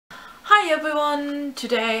Hi everyone!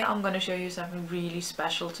 Today I'm gonna show you something really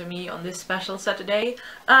special to me on this special Saturday.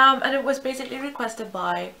 And it was basically requested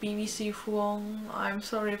by BBC Fuong. I'm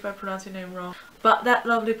sorry if I pronounce your name wrong. But that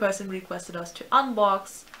lovely person requested us to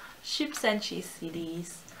unbox Ship Senshi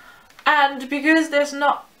CDs. And because there's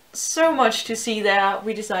not so much to see there,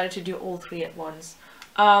 we decided to do all three at once.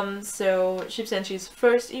 So Ship Senshi's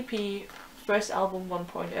first EP, first album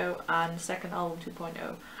 1.0 and second album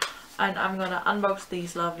 2.0. And I'm gonna unbox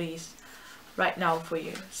these lovelies right now for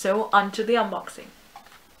you. So onto the unboxing.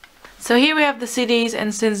 So here we have the CDs,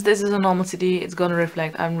 and since this is a normal CD, it's gonna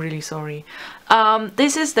reflect. I'm really sorry.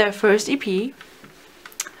 This is their first EP,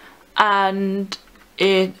 and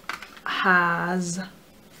it has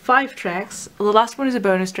 5 tracks. The last one is a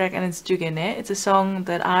bonus track, and it's Jugene. It's a song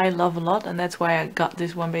that I love a lot, and that's why I got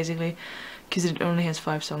this one basically, because it only has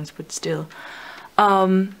 5 songs, but still.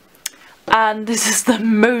 And this is the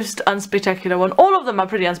most unspectacular one. All of them are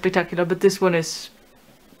pretty unspectacular, but this one is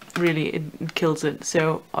really, it kills it.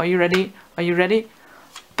 So, are you ready? Are you ready?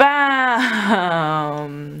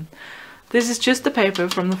 Bam! This is just the paper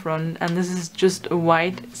from the front, and this is just a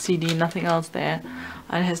white CD, nothing else there.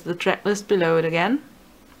 And it has the track list below it again.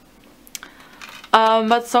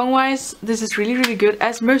 But song-wise, this is really good,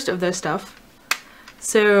 as most of their stuff.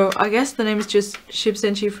 So, I guess the name is just Ship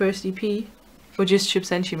Senshi First EP, or just Ship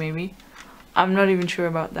Senshi maybe. I'm not even sure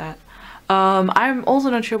about that. I'm also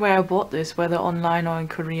not sure where I bought this, whether online or in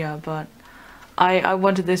Korea, but I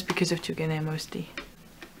wanted this because of Jugene mostly.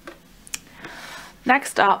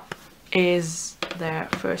 Next up is their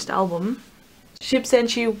first album, Ship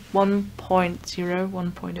Senshi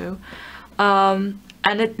 1.0.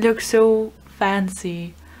 And it looks so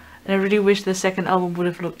fancy, and I really wish the second album would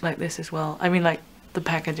have looked like this as well. I mean, like the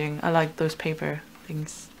packaging, I like those paper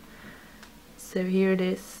things. So here it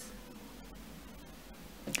is.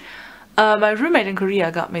 My roommate in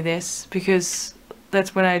Korea got me this because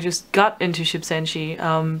that's when I just got into Ship Senshi.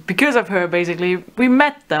 Because of her, basically. We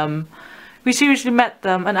met them. We seriously met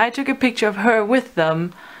them, and I took a picture of her with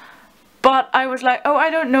them. But I was like, oh,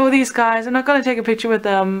 I don't know these guys. I'm not gonna take a picture with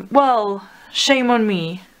them. Well, shame on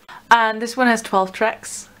me. And this one has 12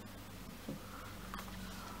 tracks.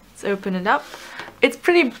 Let's open it up. It's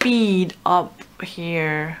pretty beat up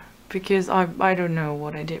here, because I don't know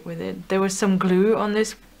what I did with it. There was some glue on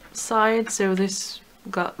this side, so this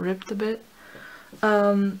got ripped a bit.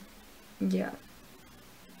 Yeah.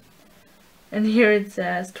 And here it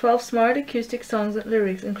says 12 smart acoustic songs and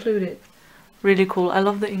lyrics included. Really cool. I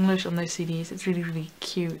love the English on their CDs. It's really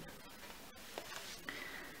cute.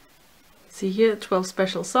 See here, 12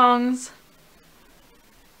 special songs.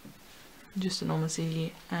 Just a normal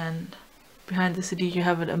CD, and behind the CD you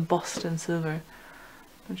have it embossed in silver.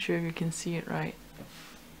 Not sure if you can see it right.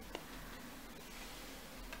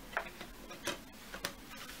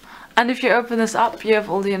 And if you open this up, you have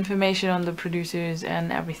all the information on the producers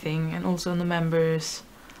and everything, and also on the members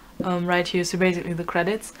right here, so basically the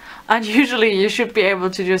credits. And usually you should be able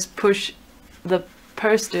to just push the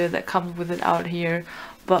poster that comes with it out here,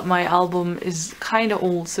 but my album is kind of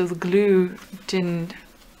old, so the glue didn't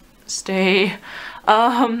stay.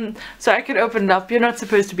 So I could open it up. You're not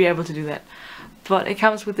supposed to be able to do that, but it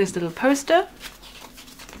comes with this little poster.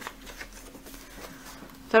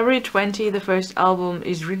 February 20, the first album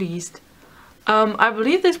is released. I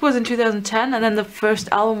believe this was in 2010, and then the first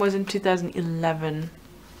album was in 2011.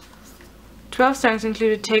 12 songs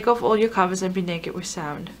included Take Off All Your Covers and Be Naked with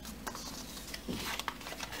Sound.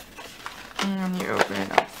 And you open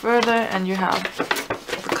it up further, and you have the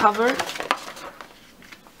cover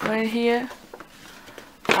right here,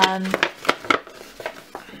 and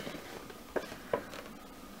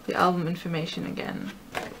the album information again.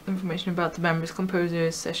 Information about the members,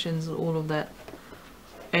 composers, sessions, all of that.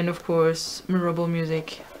 And of course, memorable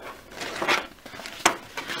music.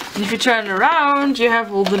 And if you turn it around, you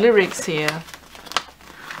have all the lyrics here.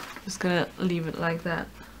 Just gonna leave it like that.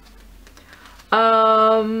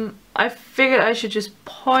 I figured I should just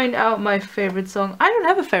point out my favorite song. I don't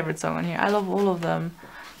have a favorite song on here. I love all of them.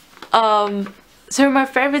 So my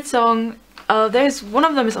favorite song, there's one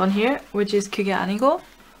of them is on here, which is 그게 아니고.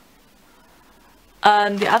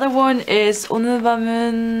 And the other one is 오늘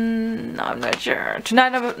밤은, I'm not sure.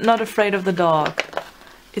 Tonight I'm Not Afraid of the Dark.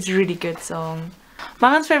 It's a really good song.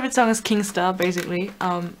 My favorite song is Kingstar, basically.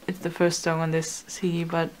 It's the first song on this CD,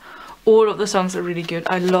 but all of the songs are really good.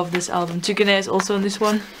 I love this album. Jugene is also on this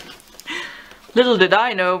one. Little did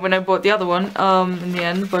I know when I bought the other one in the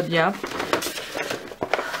end, but yeah.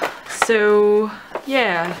 So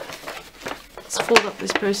yeah, let's fold up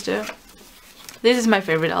this poster. This is my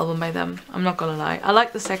favorite album by them, I'm not gonna lie. I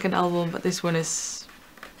like the second album, but this one is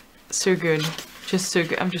so good. Just so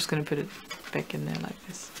good. I'm just gonna put it back in there like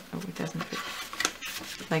this. Oh, it doesn't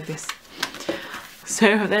fit. Like this.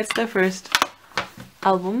 So that's the first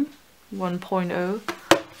album, 1.0.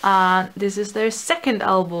 And this is their second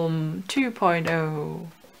album, 2.0.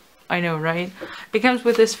 I know, right? It comes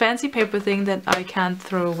with this fancy paper thing that I can't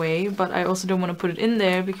throw away, but I also don't want to put it in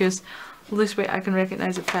there because this way I can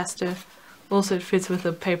recognize it faster. Also, it fits with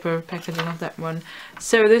the paper packaging of that one.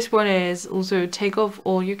 So this one is also Take Off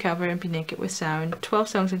All You Cover and Be Naked with Sound. 12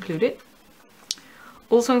 songs included.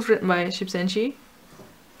 All songs written by Shipsenshi.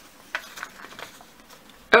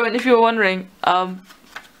 Oh, and if you were wondering,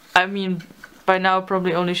 I mean, by now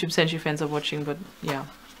probably only Shipsenshi fans are watching, but yeah.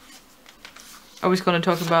 I was gonna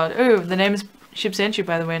talk about, oh, the name is Shipsenshi,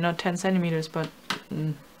 by the way, not 10 centimeters, but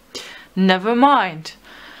never mind.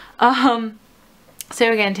 So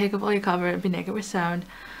again, Take Off All Your Cover and Be Naked with Sound.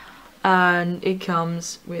 And it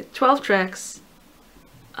comes with 12 tracks,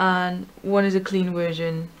 and one is a clean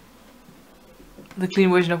version. The clean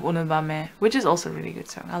version of Unbox, which is also a really good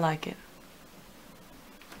song. I like it.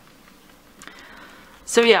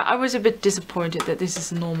 So yeah, I was a bit disappointed that this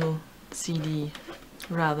is a normal CD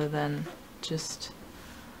rather than just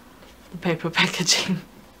the paper packaging.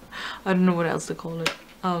 I don't know what else to call it.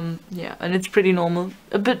 Yeah, and it's pretty normal.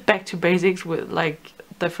 A bit back to basics with like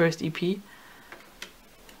the first EP.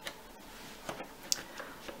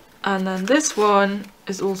 And then this one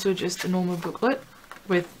is also just a normal booklet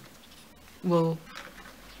with, well,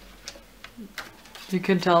 you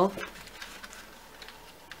can tell.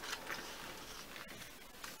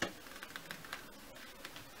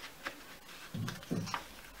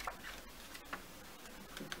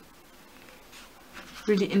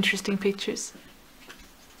 Really interesting pictures.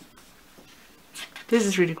 This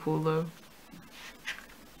is really cool though.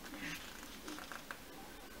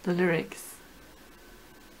 The lyrics.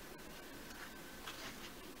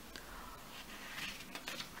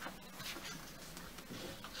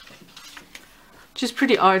 Just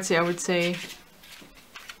pretty artsy, I would say.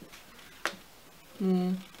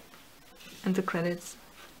 And the credits.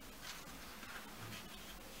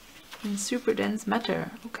 And super dense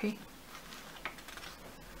matter. Okay.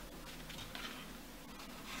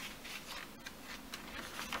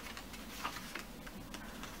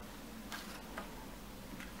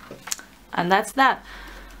 And that's that.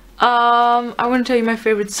 I want to tell you my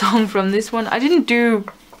favorite song from this one. I didn't do...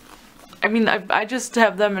 I mean, I just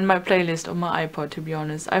have them in my playlist on my iPod, to be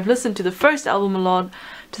honest. I've listened to the first album a lot,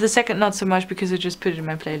 to the second not so much because I just put it in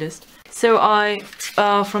my playlist. So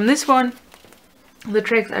from this one, the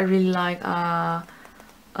tracks I really like are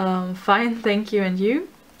Fine, Thank You and You.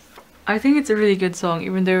 I think it's a really good song,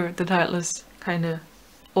 even though the title is kind of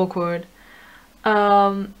awkward.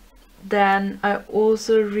 Then I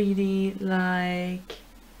also really like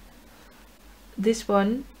this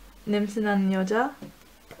one, 냄새나는 여자.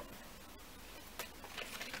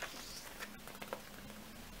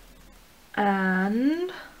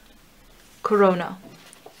 And Corona.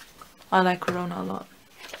 I like Corona a lot.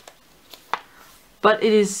 But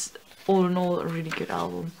it is all in all a really good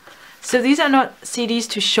album. So these are not CDs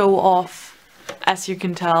to show off, as you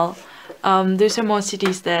can tell. There's some more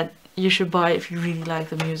CDs that you should buy if you really like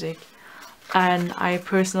the music. And I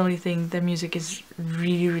personally think the music is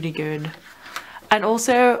really, really good. And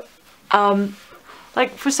also,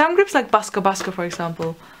 like for some groups like Baska Baska, for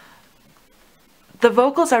example, the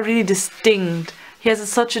vocals are really distinct. He has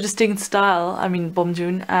such a distinct style, I mean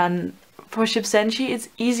Bomjun, and for Shipsenshi it's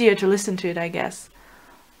easier to listen to it, I guess.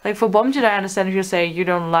 Like for Bomjun, I understand if you say you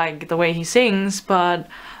don't like the way he sings, but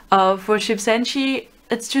for Shipsenshi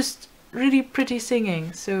it's just really pretty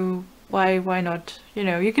singing, so why not? You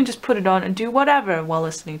know, you can just put it on and do whatever while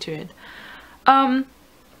listening to it.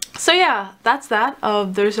 So yeah, that's that.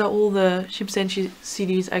 Those are all the Shipsenshi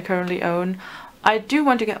CDs I currently own. I do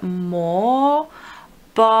want to get more,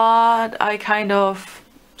 but I kind of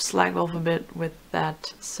slacked off a bit with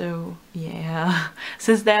that, so yeah,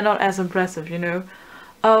 since they're not as impressive, you know.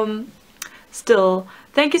 Still,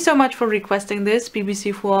 thank you so much for requesting this,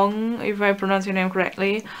 BBC Huang, if I pronounce your name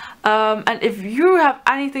correctly. And if you have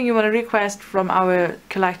anything you want to request from our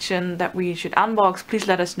collection that we should unbox, please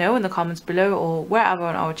let us know in the comments below or wherever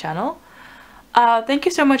on our channel. Thank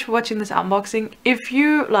you so much for watching this unboxing. If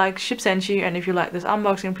you like Shipsenshi and if you like this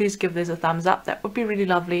unboxing, please give this a thumbs up. That would be really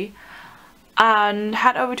lovely. And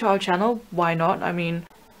head over to our channel, why not? I mean,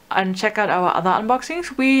 and check out our other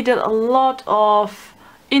unboxings. We did a lot of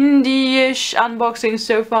indie-ish unboxings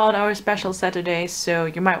so far on our special Saturdays, so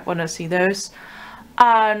you might want to see those.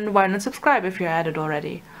 And why not subscribe if you're at it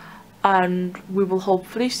already. And we will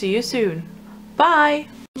hopefully see you soon. Bye!